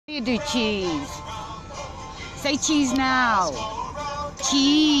you do cheese? Say cheese now.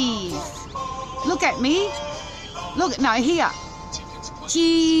 Cheese. Look at me. Look, no, here.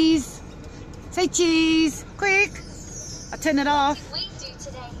 Cheese. Say cheese. Quick. I'll turn it off.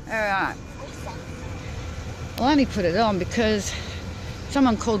 Alright. I'll only put it on because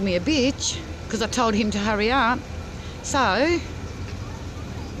someone called me a bitch because I told him to hurry up. So,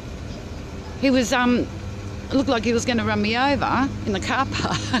 he was, it looked like he was going to run me over in the car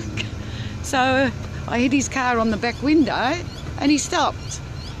park. So, I hit his car on the back window and he stopped.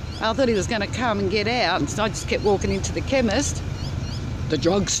 I thought he was going to come and get out, and so I just kept walking into the chemist, the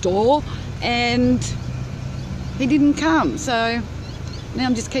drugstore, and he didn't come. So, now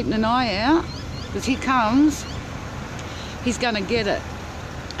I'm just keeping an eye out because he comes, he's going to get it.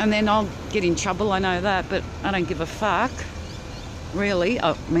 And then I'll get in trouble, I know that, but I don't give a fuck, really.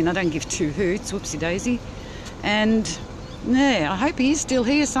 I mean, I don't give two hoots, whoopsie daisy. And, yeah, I hope he is still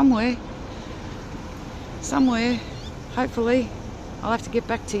here somewhere. Somewhere, hopefully. I'll have to get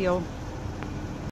back to y'all.